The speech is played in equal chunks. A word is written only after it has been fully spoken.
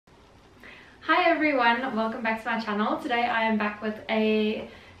Hi everyone, welcome back to my channel. Today I am back with a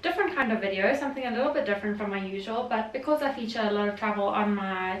different kind of video, something a little bit different from my usual, but because I feature a lot of travel on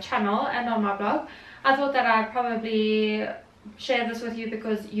my channel and on my blog, I thought that I'd probably share this with you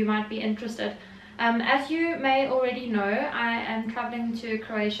because you might be interested. As you may already know, I am traveling to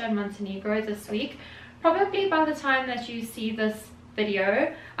Croatia and Montenegro this week. Probably by the time that you see this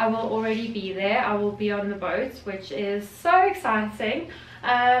video, I will already be there. I will be on the boat, which is so exciting.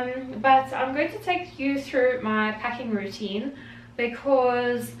 But I'm going to take you through my packing routine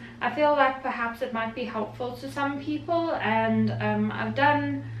because I feel like perhaps it might be helpful to some people, and I've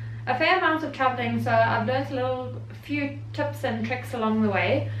done a fair amount of traveling, so I've learned a few tips and tricks along the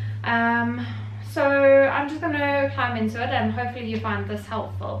way. So I'm just going to climb into it and hopefully you find this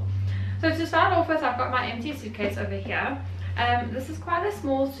helpful. So to start off with, I've got my empty suitcase over here. This is quite a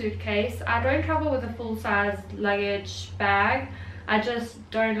small suitcase. I don't travel with a full-size luggage bag. I just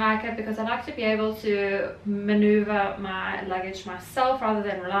don't like it because I like to be able to maneuver my luggage myself rather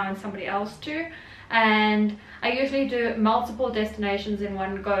than rely on somebody else to. And I usually do multiple destinations in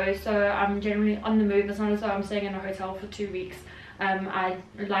one go, so I'm generally on the move. It's not as though I'm staying in a hotel for 2 weeks. I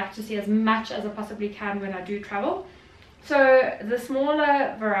like to see as much as I possibly can when I do travel. So the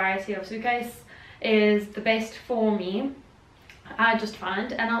smaller variety of suitcase is the best for me, I just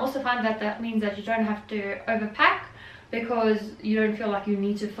find. And I also find that that means that you don't have to overpack, because you don't feel like you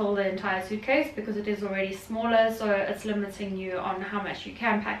need to fill the entire suitcase because it is already smaller, so it's limiting you on how much you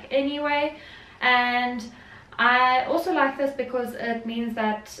can pack anyway. And I also like this because it means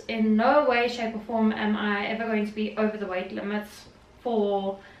that in no way, shape or form am I ever going to be over the weight limits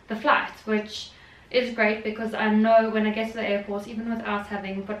for the flight, which is great because I know when I get to the airport, even without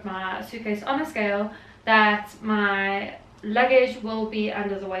having put my suitcase on a scale, that my luggage will be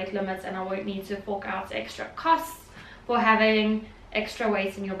under the weight limits and I won't need to fork out extra costs for having extra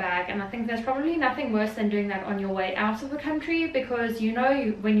weight in your bag. And I think there's probably nothing worse than doing that on your way out of the country, because you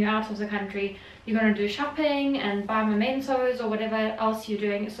know when you're out of the country you're going to do shopping and buy mementos or whatever else you're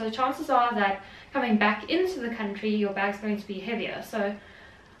doing, so the chances are that coming back into the country your bag's going to be heavier. So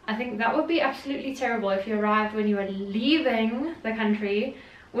I think that would be absolutely terrible if you arrived when you were leaving the country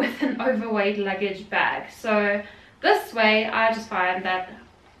with an overweight luggage bag. So this way I just find that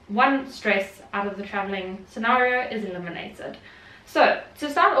one stress out of the traveling scenario is eliminated. So to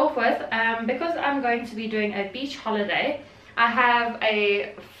start off with, because I'm going to be doing a beach holiday, I have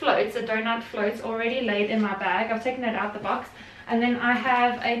a float, a donut float already laid in my bag. I've taken it out the box, and then I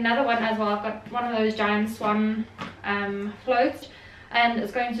have another one as well. I've got one of those giant swan floats, and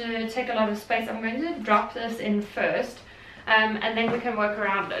it's going to take a lot of space. I'm going to drop this in first, and then we can work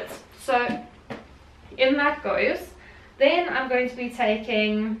around it. So in that goes. Then I'm going to be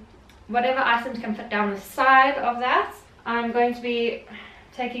taking whatever items can fit down the side of that. I'm going to be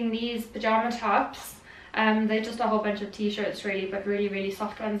taking these pajama tops. They're just a whole bunch of t-shirts really, but really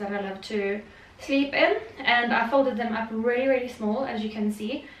soft ones that I love to sleep in. And I folded them up really small, as you can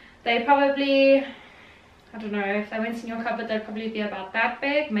see. They probably, I don't know, if they went in your cupboard they'd probably be about that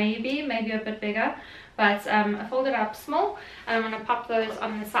big, maybe a bit bigger. But I folded up small, and I'm going to pop those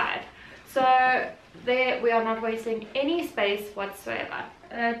on the side. So there, we are not wasting any space whatsoever.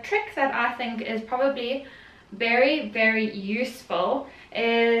 A trick that I think is probably very useful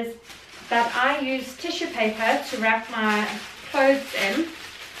is that I use tissue paper to wrap my clothes in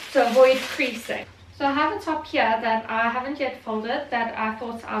to avoid creasing. So I have a top here that I haven't yet folded that I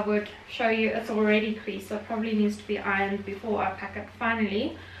thought I would show you. It's already creased, so it probably needs to be ironed before I pack it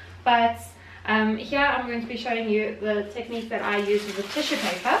finally. But here I'm going to be showing you the technique that I use with the tissue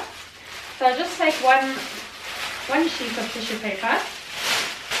paper. So I just take one sheet of tissue paper,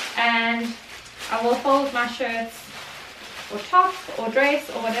 and I will fold my shirts or top or dress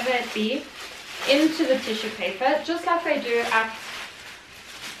or whatever it be into the tissue paper, just like they do at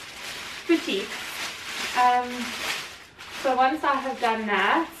boutiques. So once I have done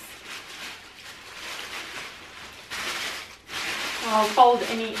that, I'll fold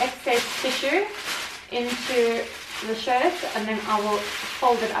any excess tissue into the shirt, and then I will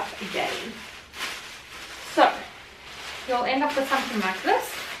fold it up again. So you'll end up with something like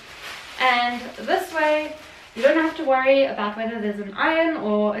this, and this way you don't have to worry about whether there's an iron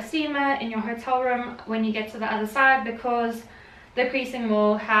or a steamer in your hotel room when you get to the other side, because the creasing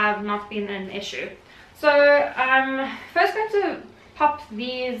will have not been an issue. So I'm first going to pop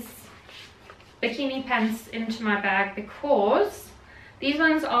these bikini pants into my bag, because these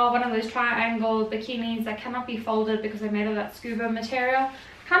ones are one of those triangle bikinis that cannot be folded because they're made of that scuba material.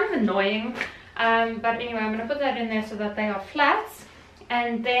 Kind of annoying. But anyway, I'm going to put that in there so that they are flat.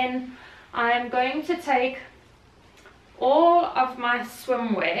 And then I'm going to take all of my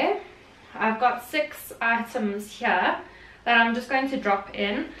swimwear I've got 6 items here that I'm just going to drop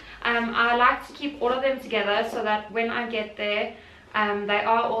in. I like to keep all of them together so that when I get there, they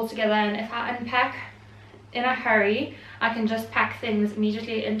are all together, and if I unpack in a hurry, I can just pack things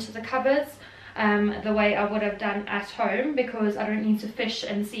immediately into the cupboards the way I would have done at home, because I don't need to fish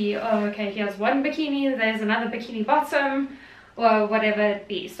and see, oh okay, here's one bikini, there's another bikini bottom, or whatever it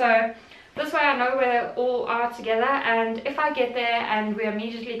be. So this way I know where they all are together, and if I get there and we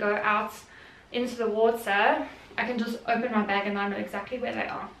immediately go out into the water, I can just open my bag and I know exactly where they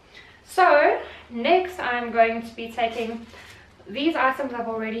are. So next I'm going to be taking these items I've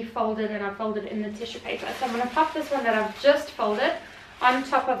already folded, and I've folded in the tissue paper. So I'm going to pop this one that I've just folded on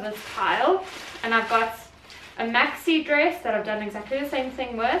top of this pile, and I've got a maxi dress that I've done exactly the same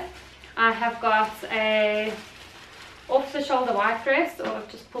thing with. I have got a off the shoulder white dress, or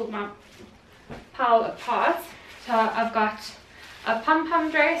I've just pulled my pile apart. So I've got a pom-pom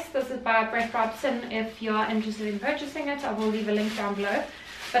dress. This is by Brett Robson. If you're interested in purchasing it, I will leave a link down below.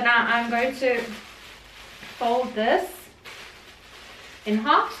 But now I'm going to fold this in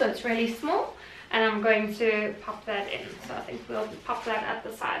half so it's really small, and I'm going to pop that in. So I think we'll pop that at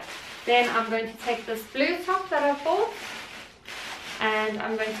the side. Then I'm going to take this blue top that I bought, and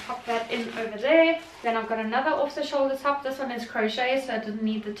I'm going to pop that in over there. Then I've got another off the shoulder top. This one is crochet, so I didn't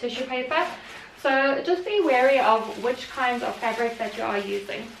need the tissue paper. So just be wary of which kinds of fabric that you are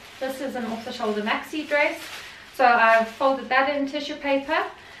using. This is an off the shoulder maxi dress, so I've folded that in tissue paper,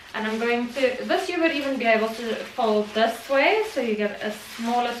 and I'm going to, this you would even be able to fold this way so you get a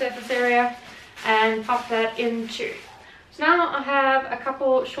smaller surface area, and pop that in too. So now I have a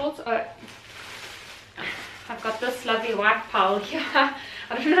couple shorts. I've got this lovely white pile here. I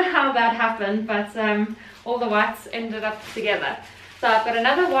don't know how that happened, but all the whites ended up together. So I've got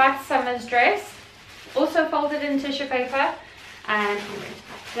another white summer's dress, also folded in tissue paper, and I'm going to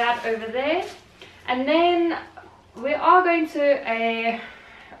put that over there. And then we are going to a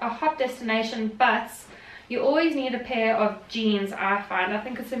hot destination, but you always need a pair of jeans. I find, I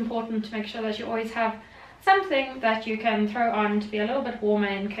think it's important to make sure that you always have something that you can throw on to be a little bit warmer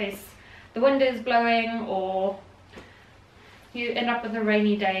in case the wind is blowing or you end up with a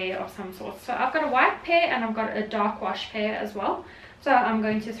rainy day of some sort. So I've got a white pair and I've got a dark wash pair as well, so I'm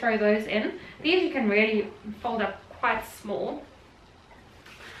going to throw those in. These you can really fold up quite small,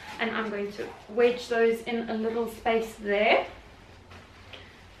 and I'm going to wedge those in a little space there.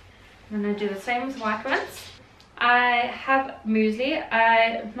 I'm going to do the same with white ones. I have muesli.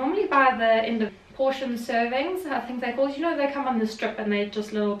 I normally buy the in the portion servings, I think they're called. You know, they come on the strip and they're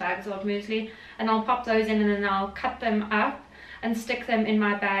just little bags of muesli, and I'll pop those in and then I'll cut them up and stick them in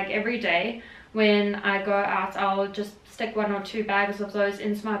my bag every day. When I go out, I'll just stick 1 or 2 bags of those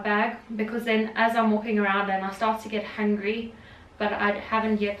into my bag, because then as I'm walking around and I start to get hungry but I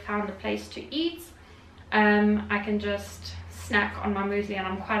haven't yet found a place to eat, I can just snack on my muesli, and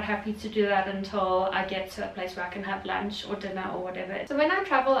I'm quite happy to do that until I get to a place where I can have lunch or dinner or whatever. So when I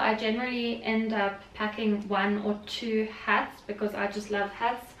travel, I generally end up packing 1 or 2 hats, because I just love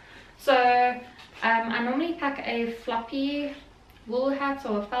hats. So I normally pack a floppy wool hat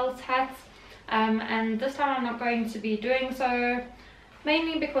or a felt hat, and this time I'm not going to be doing so,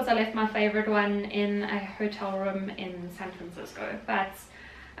 mainly because I left my favorite one in a hotel room in San Francisco. But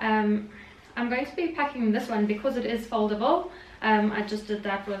I'm going to be packing this one because it is foldable. I just did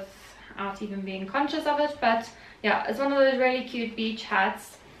that without even being conscious of it, but yeah, it's one of those really cute beach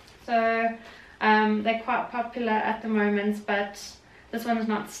hats. So they're quite popular at the moment, but this one is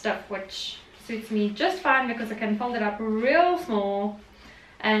not stiff, which suits me just fine because I can fold it up real small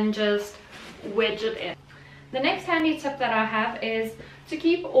and just wedge it in. The next handy tip that I have is to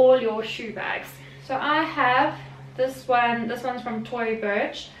keep all your shoe bags. So I have this one's from Tory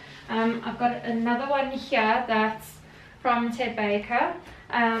Burch. I've got another one here that's from Ted Baker.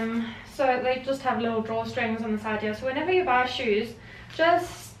 So they just have little drawstrings on the side here. So whenever you buy shoes,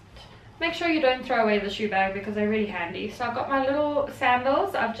 just make sure you don't throw away the shoe bag because they're really handy. So I've got my little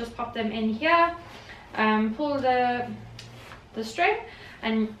sandals. I've just popped them in here. Pull the string,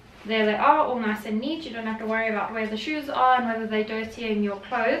 and there they are, all nice and neat. You don't have to worry about where the shoes are and whether they're dirty in your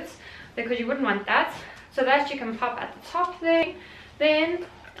clothes, because you wouldn't want that. So that you can pop at the top there. Then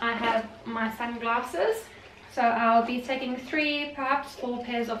I have my sunglasses. So I'll be taking 3, perhaps 4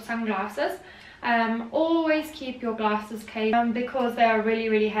 pairs of sunglasses. Always keep your glasses case because they are really,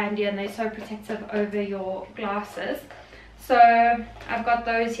 really handy and they're so protective over your glasses. So I've got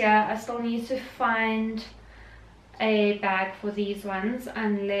those here. I still need to find a bag for these ones,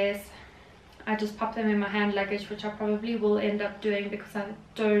 unless I just pop them in my hand luggage, which I probably will end up doing because I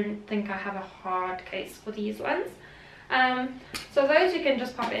don't think I have a hard case for these ones. So those you can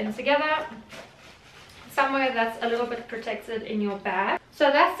just pop in together somewhere that's a little bit protected in your bag. So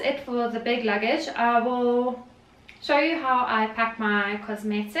that's it for the big luggage. I will show you how I pack my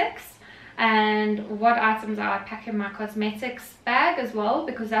cosmetics and what items I pack in my cosmetics bag as well,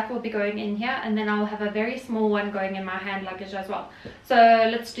 because that will be going in here, and then I'll have a very small one going in my hand luggage as well. So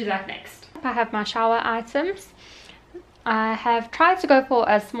let's do that next. I have my shower items. I have tried to go for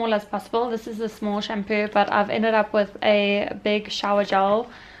as small as possible. This is a small shampoo, but I've ended up with a big shower gel,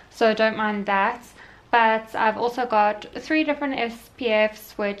 so don't mind that. But I've also got 3 different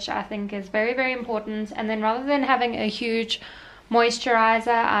SPFs, which I think is very, very important. And then rather than having a huge moisturizer,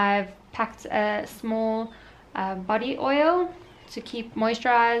 I've packed a small body oil to keep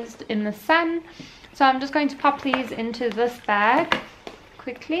moisturized in the sun. So I'm just going to pop these into this bag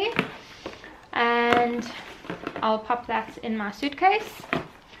quickly, and I'll pop that in my suitcase.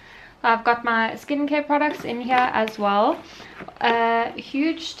 I've got my skincare products in here as well. A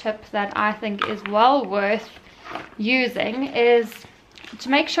huge tip that I think is well worth using is to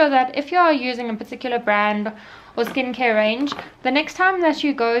make sure that if you are using a particular brand or skincare range, the next time that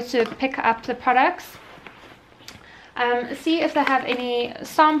you go to pick up the products, see if they have any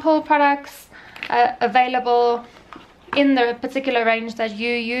sample products available in the particular range that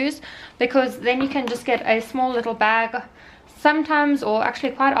you use, because then you can just get a small little bag. Sometimes, or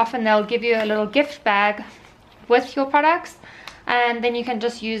actually quite often, they'll give you a little gift bag with your products, and then you can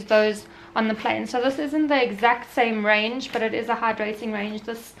just use those on the plane. So this isn't the exact same range, but it is a hydrating range.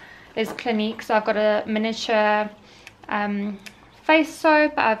 This is Clinique. So I've got a miniature face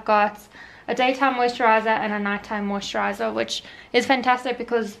soap, I've got a daytime moisturizer and a nighttime moisturizer, which is fantastic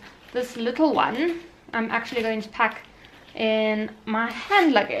because this little one I'm actually going to pack in my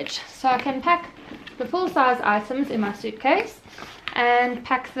hand luggage. So I can pack the full size items in my suitcase and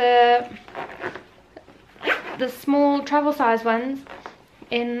pack the small travel size ones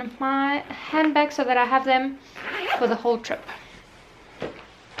in my handbag so that I have them for the whole trip.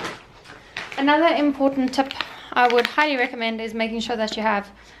 Another important tip I would highly recommend is making sure that you have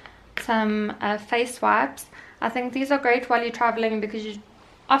some face wipes. I think these are great while you're traveling because you're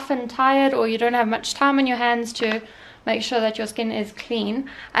often tired or you don't have much time on your hands to make sure that your skin is clean.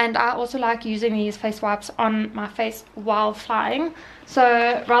 And I also like using these face wipes on my face while flying.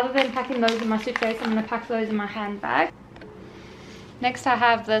 So rather than packing those in my suitcase, I'm going to pack those in my handbag. Next I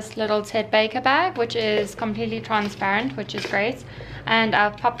have this little Ted Baker bag, which is completely transparent, which is great. And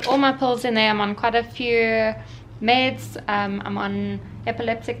I've popped all my pills in there. I'm on quite a few meds. I'm on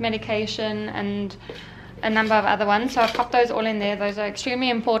epileptic medication and a number of other ones. So I've popped those all in there. Those are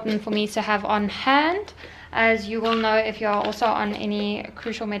extremely important for me to have on hand, as you will know if you're also on any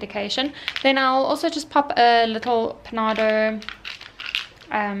crucial medication. Then I'll also just pop a little Panado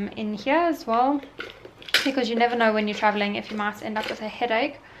in here as well, because you never know when you're traveling if you might end up with a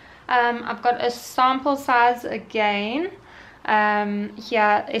headache. I've got a sample size again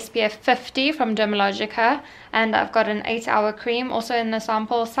here, SPF 50 from Dermalogica, and I've got an 8-hour cream also in the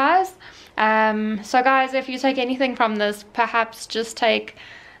sample size. So guys, if you take anything from this, perhaps just take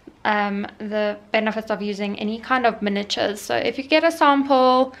the benefits of using any kind of miniatures. So if you get a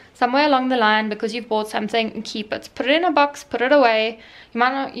sample somewhere along the line because you've bought something, keep it, put it in a box, put it away. You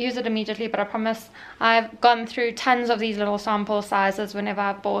might not use it immediately, but I promise I've gone through tons of these little sample sizes whenever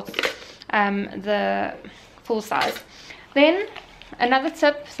I've bought the full size. Then another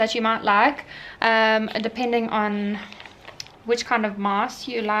tip that you might like, depending on which kind of mask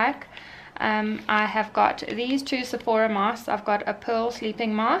you like, I have got these 2 Sephora masks. I've got a pearl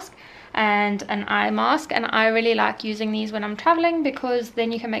sleeping mask and an eye mask, and I really like using these when I'm traveling because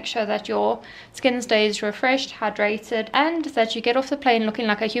then you can make sure that your skin stays refreshed, hydrated, and that you get off the plane looking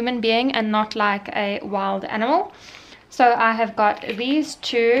like a human being and not like a wild animal. So I have got these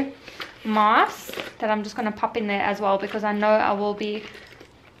 2 masks that I'm just going to pop in there as well, because I know I will be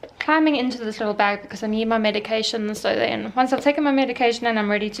climbing into this little bag because I need my medication. So then once I've taken my medication and I'm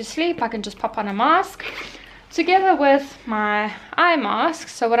ready to sleep, I can just pop on a mask together with my eye mask.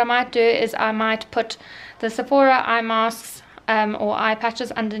 So what I might do is I might put the Sephora eye masks or eye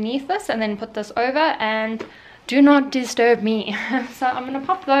patches underneath this and then put this over, and do not disturb me. So I'm going to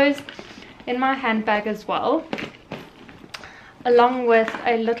pop those in my handbag as well, along with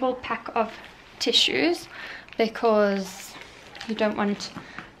a little pack of tissues, because you don't want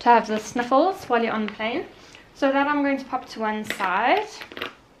to have the sniffles while you're on the plane. So that I'm going to pop to one side.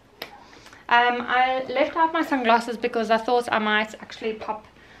 I left out my sunglasses because I thought I might actually pop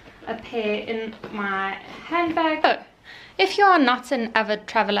a pair in my handbag. So, if you are not an avid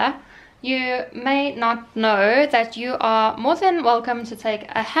traveler, you may not know that you are more than welcome to take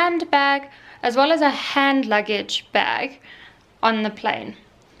a handbag as well as a hand luggage bag on the plane.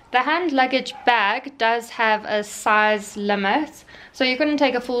 The hand luggage bag does have a size limit, so you couldn't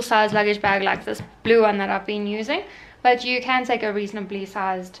take a full size luggage bag like this blue one that I've been using, but you can take a reasonably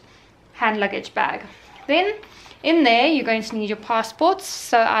sized hand luggage bag. Then in there you're going to need your passports,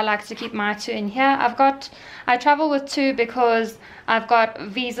 so I like to keep my 2 in here. I travel with 2 because I've got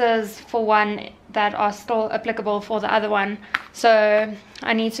visas for one that are still applicable for the other one, so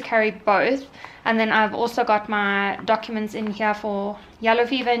I need to carry both. And then I've also got my documents in here for yellow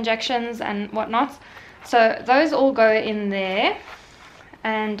fever injections and whatnot, so those all go in there,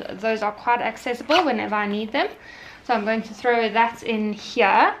 and those are quite accessible whenever I need them. So I'm going to throw that in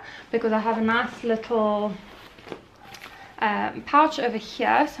here because I have a nice little pouch over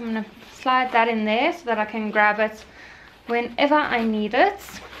here, so I'm going to slide that in there so that I can grab it whenever I need it.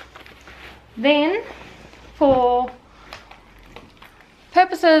 Then for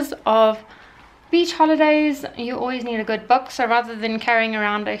purposes of beach holidays, you always need a good book, so rather than carrying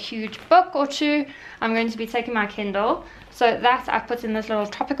around a huge book or 2, I'm going to be taking my Kindle. So that I put in this little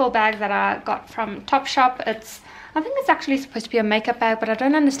tropical bag that I got from Topshop. I think it's actually supposed to be a makeup bag, but I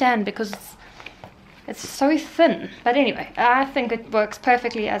don't understand because it's so thin. But anyway, I think it works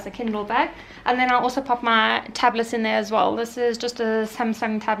perfectly as a Kindle bag. And then I'll also pop my tablets in there as well. This is just a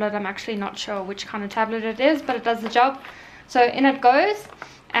Samsung tablet. I'm actually not sure which kind of tablet it is, but it does the job. So in it goes,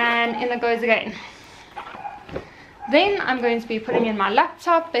 and in it goes again. Then I'm going to be putting in my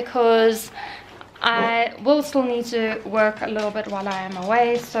laptop because I will still need to work a little bit while I am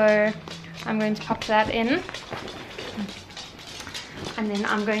away, so I'm going to pop that in. And then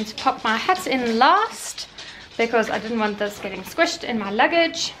I'm going to pop my hat in last because I didn't want this getting squished in my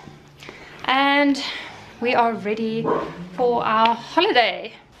luggage. And we are ready for our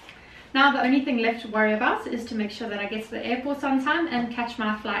holiday. Now the only thing left to worry about is to make sure that I get to the airport on time and catch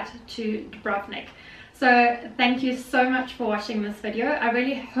my flight to Dubrovnik. So thank you so much for watching this video. I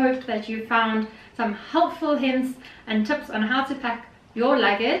really hope that you found some helpful hints and tips on how to pack your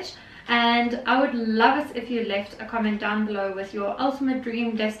luggage. And I would love it if you left a comment down below with your ultimate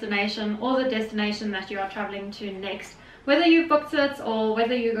dream destination or the destination that you are traveling to next. Whether you've booked it or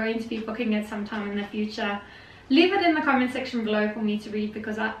whether you're going to be booking it sometime in the future, leave it in the comment section below for me to read,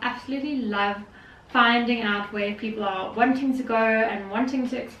 because I absolutely love finding out where people are wanting to go and wanting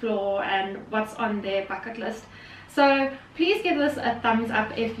to explore and what's on their bucket list. So please give this a thumbs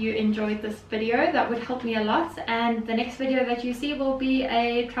up if you enjoyed this video. That would help me a lot, and the next video that you see will be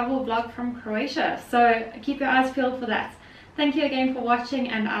a travel vlog from Croatia, so keep your eyes peeled for that. Thank you again for watching,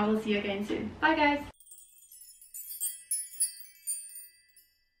 and I will see you again soon. Bye guys.